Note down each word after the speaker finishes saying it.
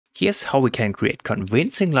Here's how we can create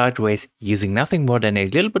convincing light rays using nothing more than a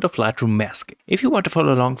little bit of Lightroom masking. If you want to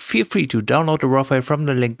follow along, feel free to download the raw file from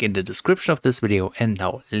the link in the description of this video, and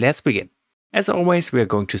now let's begin. As always, we are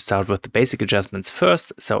going to start with the basic adjustments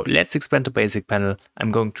first, so let's expand the basic panel. I'm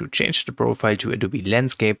going to change the profile to Adobe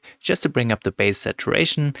Landscape just to bring up the base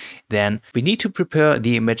saturation. Then we need to prepare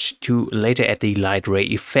the image to later add the light ray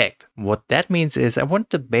effect. What that means is I want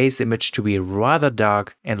the base image to be rather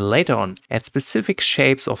dark and later on add specific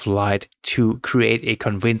shapes of light to create a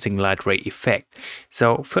convincing light ray effect.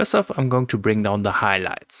 So first off, I'm going to bring down the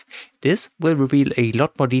highlights. This will reveal a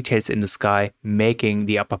lot more details in the sky, making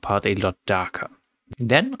the upper part a lot darker.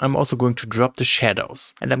 Then I'm also going to drop the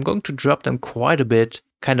shadows, and I'm going to drop them quite a bit,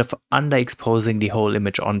 kind of underexposing the whole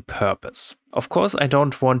image on purpose. Of course, I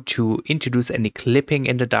don't want to introduce any clipping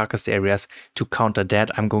in the darkest areas. To counter that,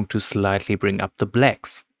 I'm going to slightly bring up the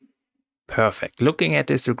blacks. Perfect. Looking at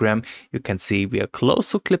the histogram, you can see we are close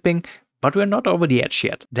to clipping, but we're not over the edge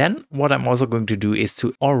yet. Then what I'm also going to do is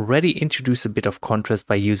to already introduce a bit of contrast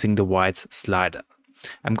by using the whites slider.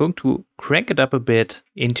 I'm going to crank it up a bit,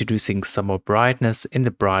 introducing some more brightness in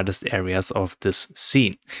the brightest areas of this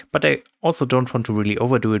scene. But I also don't want to really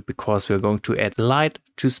overdo it because we're going to add light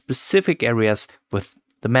to specific areas with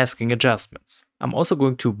the masking adjustments. I'm also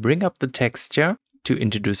going to bring up the texture to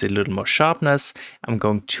introduce a little more sharpness. I'm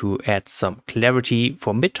going to add some clarity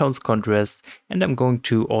for midtones contrast, and I'm going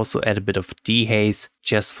to also add a bit of dehaze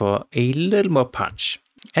just for a little more punch.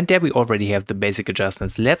 And there we already have the basic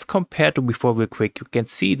adjustments. Let's compare to before real quick. You can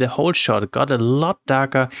see the whole shot got a lot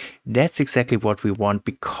darker. That's exactly what we want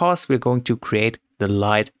because we're going to create the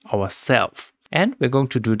light ourselves. And we're going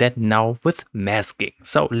to do that now with masking.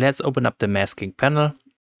 So let's open up the masking panel.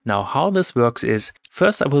 Now how this works is,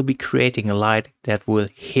 first I will be creating a light that will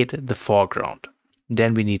hit the foreground.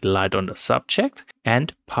 Then we need light on the subject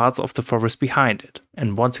and parts of the forest behind it.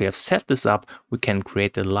 And once we have set this up, we can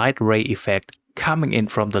create the light ray effect coming in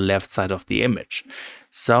from the left side of the image.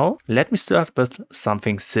 So let me start with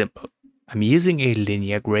something simple. I'm using a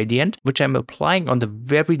linear gradient, which I'm applying on the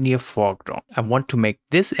very near foreground. I want to make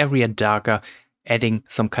this area darker, adding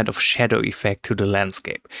some kind of shadow effect to the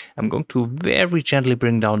landscape. I'm going to very gently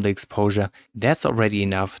bring down the exposure. That's already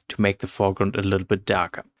enough to make the foreground a little bit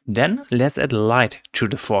darker. Then let's add light to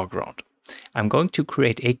the foreground. I'm going to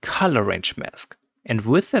create a color range mask. And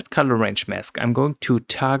with that color range mask, I'm going to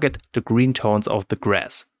target the green tones of the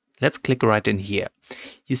grass. Let's click right in here.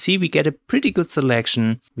 You see we get a pretty good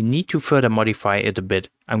selection. We need to further modify it a bit.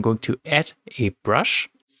 I'm going to add a brush.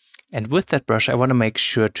 And with that brush, I want to make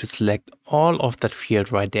sure to select all of that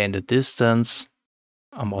field right there in the distance.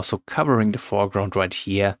 I'm also covering the foreground right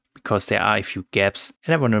here because there are a few gaps,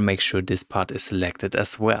 and I want to make sure this part is selected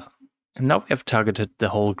as well. And now we have targeted the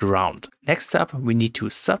whole ground. Next up, we need to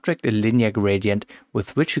subtract a linear gradient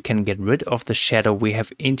with which we can get rid of the shadow we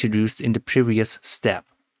have introduced in the previous step.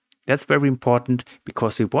 That's very important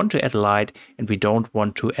because we want to add light and we don't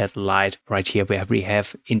want to add light right here where we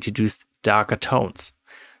have introduced darker tones.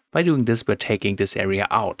 By doing this, we're taking this area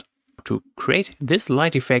out. To create this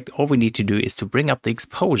light effect, all we need to do is to bring up the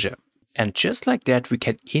exposure. And just like that, we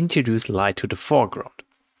can introduce light to the foreground.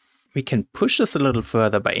 We can push this a little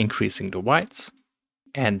further by increasing the whites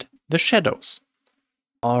and the shadows.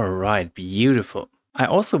 Alright, beautiful. I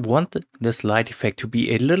also want this light effect to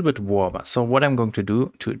be a little bit warmer. So what I'm going to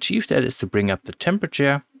do to achieve that is to bring up the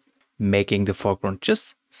temperature, making the foreground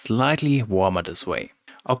just slightly warmer this way.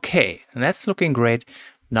 Okay, that's looking great.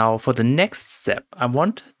 Now for the next step, I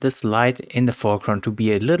want this light in the foreground to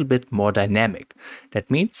be a little bit more dynamic. That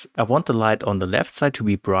means I want the light on the left side to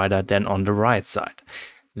be brighter than on the right side.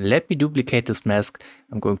 Let me duplicate this mask.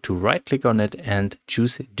 I'm going to right click on it and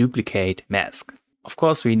choose duplicate mask. Of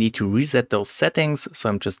course, we need to reset those settings. So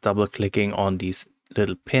I'm just double clicking on these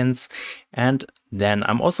little pins, and then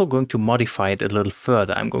I'm also going to modify it a little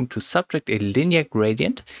further. I'm going to subtract a linear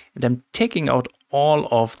gradient and I'm taking out all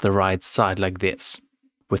of the right side like this.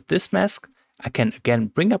 With this mask, I can again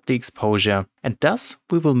bring up the exposure, and thus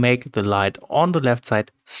we will make the light on the left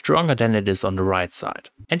side stronger than it is on the right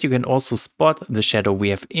side. And you can also spot the shadow we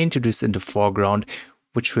have introduced in the foreground,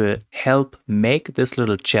 which will help make this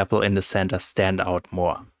little chapel in the center stand out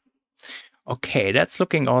more. Okay, that's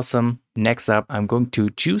looking awesome. Next up, I'm going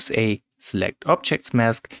to choose a select objects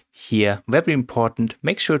mask. Here, very important,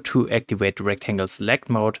 make sure to activate the rectangle select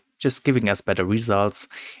mode, just giving us better results.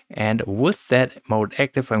 And with that mode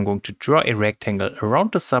active, I'm going to draw a rectangle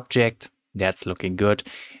around the subject. That's looking good.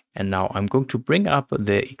 And now I'm going to bring up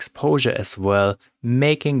the exposure as well,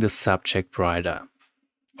 making the subject brighter.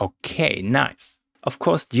 Okay, nice. Of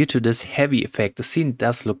course, due to this heavy effect, the scene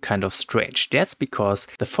does look kind of strange. That's because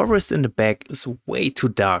the forest in the back is way too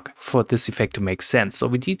dark for this effect to make sense, so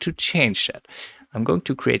we need to change that. I'm going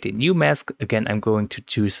to create a new mask. Again, I'm going to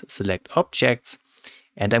choose Select Objects,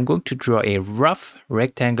 and I'm going to draw a rough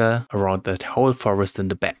rectangle around that whole forest in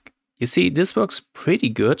the back. You see, this works pretty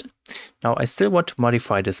good. Now I still want to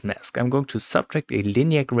modify this mask. I'm going to subtract a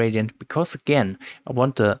linear gradient because, again, I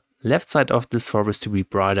want the left side of this forest to be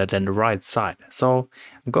brighter than the right side. So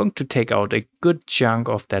I'm going to take out a good chunk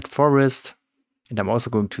of that forest, and I'm also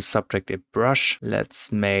going to subtract a brush.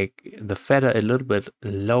 Let's make the feather a little bit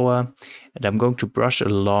lower, and I'm going to brush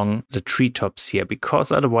along the treetops here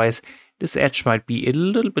because otherwise this edge might be a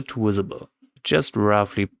little bit too visible. Just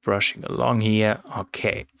roughly brushing along here.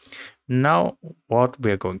 Okay. Now what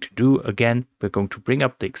we're going to do, again, we're going to bring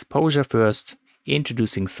up the exposure first,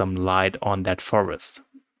 introducing some light on that forest.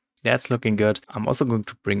 That's looking good. I'm also going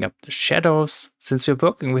to bring up the shadows. Since we're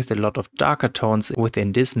working with a lot of darker tones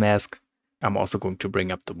within this mask, I'm also going to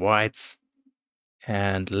bring up the whites.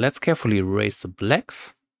 And let's carefully raise the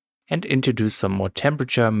blacks and introduce some more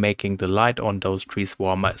temperature, making the light on those trees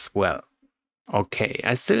warmer as well. Okay,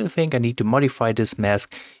 I still think I need to modify this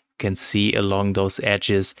mask. You can see along those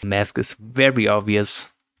edges, the mask is very obvious,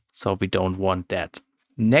 so we don't want that.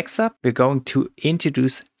 Next up, we're going to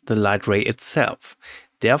introduce the light ray itself.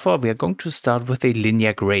 Therefore, we are going to start with a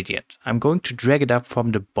linear gradient. I'm going to drag it up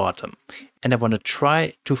from the bottom, and I want to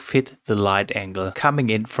try to fit the light angle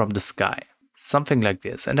coming in from the sky. Something like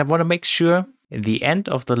this. And I want to make sure the end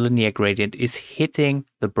of the linear gradient is hitting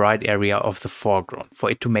the bright area of the foreground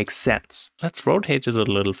for it to make sense. Let's rotate it a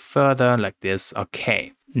little further like this.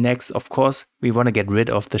 Okay. Next, of course, we want to get rid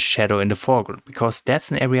of the shadow in the foreground because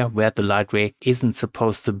that's an area where the light ray isn't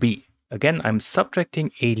supposed to be. Again, I'm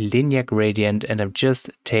subtracting a linear gradient and I'm just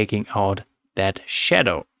taking out that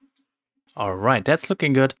shadow. Alright, that's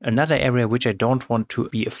looking good. Another area which I don't want to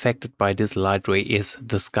be affected by this light ray is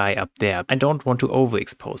the sky up there. I don't want to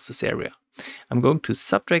overexpose this area. I'm going to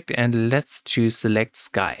subtract and let's choose Select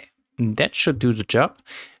Sky. That should do the job.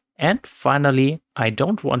 And finally, I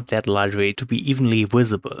don't want that light ray to be evenly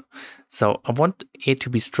visible. So I want it to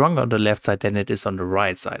be stronger on the left side than it is on the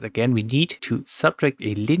right side. Again, we need to subtract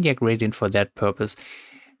a linear gradient for that purpose.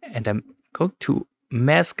 And I'm going to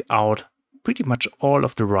mask out pretty much all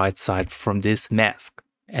of the right side from this mask.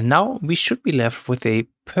 And now we should be left with a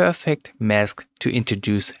perfect mask to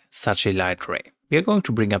introduce such a light ray. We are going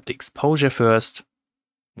to bring up the exposure first.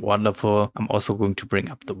 Wonderful. I'm also going to bring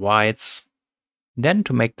up the whites. Then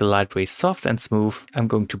to make the light ray soft and smooth, I'm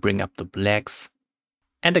going to bring up the blacks.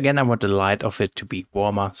 And again, I want the light of it to be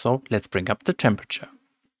warmer, so let's bring up the temperature.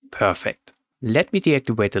 Perfect. Let me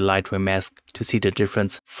deactivate the light ray mask to see the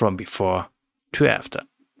difference from before to after.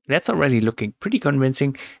 That's already looking pretty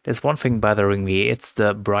convincing. There's one thing bothering me, it's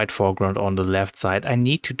the bright foreground on the left side. I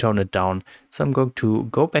need to tone it down, so I'm going to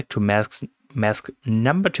go back to mask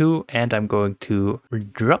number 2 and I'm going to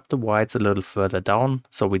drop the whites a little further down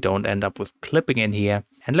so we don't end up with clipping in here.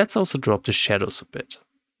 And let's also drop the shadows a bit.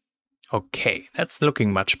 Okay, that's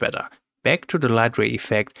looking much better. Back to the light ray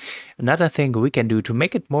effect. Another thing we can do to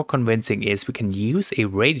make it more convincing is we can use a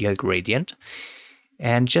radial gradient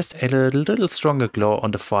and just a little stronger glow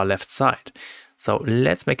on the far left side. So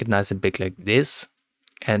let's make it nice and big like this.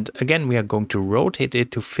 And again, we are going to rotate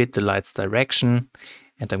it to fit the light's direction.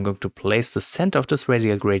 And I'm going to place the center of this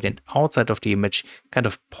radial gradient outside of the image, kind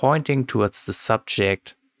of pointing towards the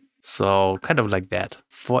subject. So kind of like that.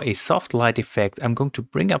 For a soft light effect, I'm going to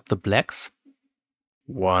bring up the blacks.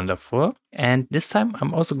 Wonderful. And this time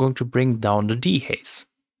I'm also going to bring down the dehaze.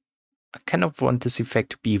 I kind of want this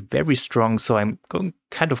effect to be very strong, so I'm going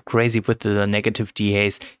kind of crazy with the negative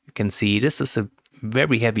dehaze. You can see this is a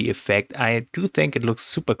very heavy effect. I do think it looks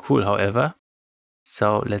super cool, however.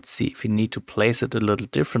 So let's see if we need to place it a little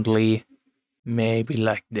differently. Maybe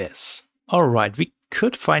like this. Alright, we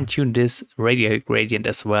could fine tune this radial gradient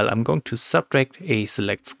as well. I'm going to subtract a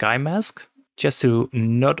Select Sky mask just to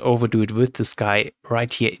not overdo it with the sky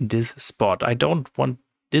right here in this spot. I don't want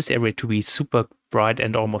this area to be super bright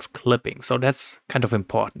and almost clipping, so that's kind of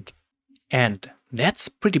important. And that's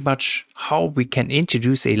pretty much how we can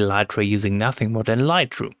introduce a light ray using nothing more than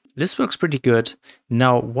Lightroom. This works pretty good.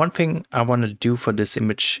 Now, one thing I want to do for this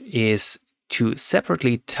image is to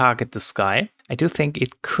separately target the sky. I do think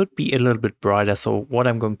it could be a little bit brighter, so what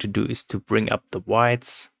I'm going to do is to bring up the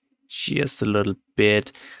whites just a little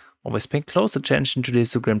bit. Always pay close attention to the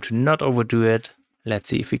histogram to not overdo it. Let's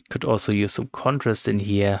see if we could also use some contrast in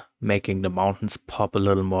here, making the mountains pop a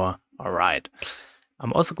little more. Alright.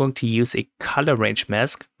 I'm also going to use a color range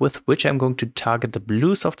mask with which I'm going to target the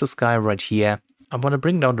blues of the sky right here. I want to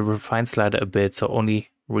bring down the refine slider a bit, so only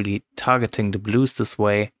really targeting the blues this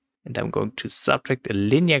way. And I'm going to subtract a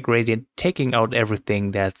linear gradient, taking out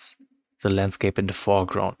everything that's the landscape in the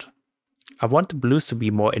foreground. I want the blues to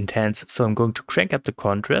be more intense, so I'm going to crank up the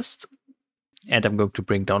contrast and I'm going to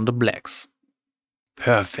bring down the blacks.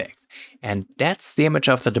 Perfect. And that's the image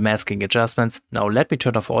after the masking adjustments. Now let me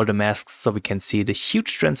turn off all the masks so we can see the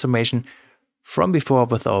huge transformation from before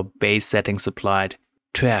with our base settings applied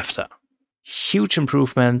to after. Huge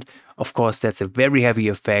improvement. Of course, that's a very heavy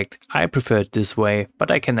effect. I prefer it this way, but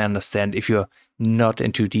I can understand if you're not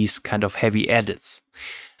into these kind of heavy edits.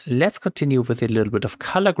 Let's continue with a little bit of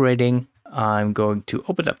color grading. I'm going to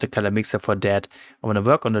open up the color mixer for that. I want to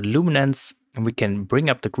work on the luminance, and we can bring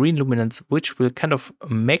up the green luminance, which will kind of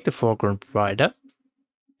make the foreground brighter.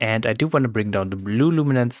 And I do want to bring down the blue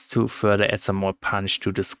luminance to further add some more punch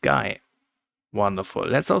to the sky. Wonderful.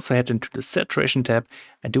 Let's also head into the saturation tab.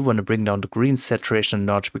 I do want to bring down the green saturation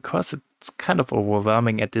notch because it's kind of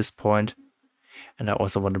overwhelming at this point. And I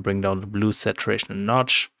also want to bring down the blue saturation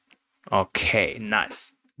notch. Okay,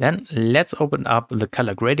 nice. Then let's open up the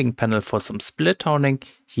color grading panel for some split toning.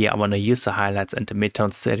 Here I want to use the highlights and the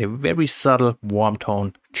midtones to add a very subtle warm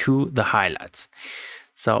tone to the highlights.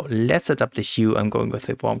 So let's set up the hue. I'm going with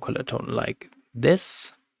a warm color tone like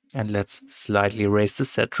this. And let's slightly raise the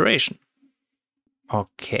saturation.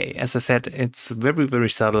 Okay, as I said, it's very, very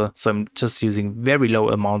subtle. So I'm just using very low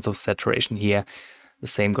amounts of saturation here. The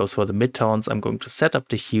same goes for the midtones. I'm going to set up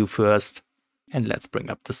the hue first. And let's bring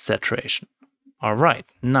up the saturation. All right,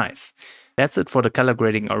 nice. That's it for the color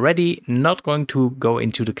grading already. Not going to go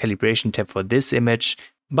into the calibration tab for this image,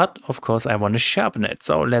 but of course I want to sharpen it.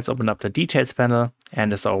 So let's open up the details panel,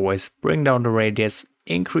 and as always, bring down the radius,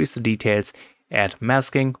 increase the details, add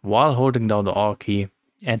masking while holding down the Alt key,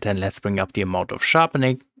 and then let's bring up the amount of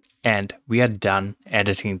sharpening, and we are done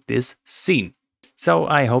editing this scene. So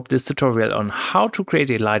I hope this tutorial on how to create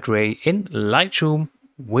a light ray in Lightroom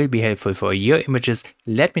will be helpful for your images.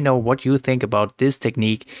 Let me know what you think about this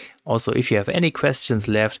technique. Also, if you have any questions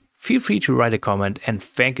left, feel free to write a comment, and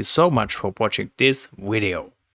thank you so much for watching this video.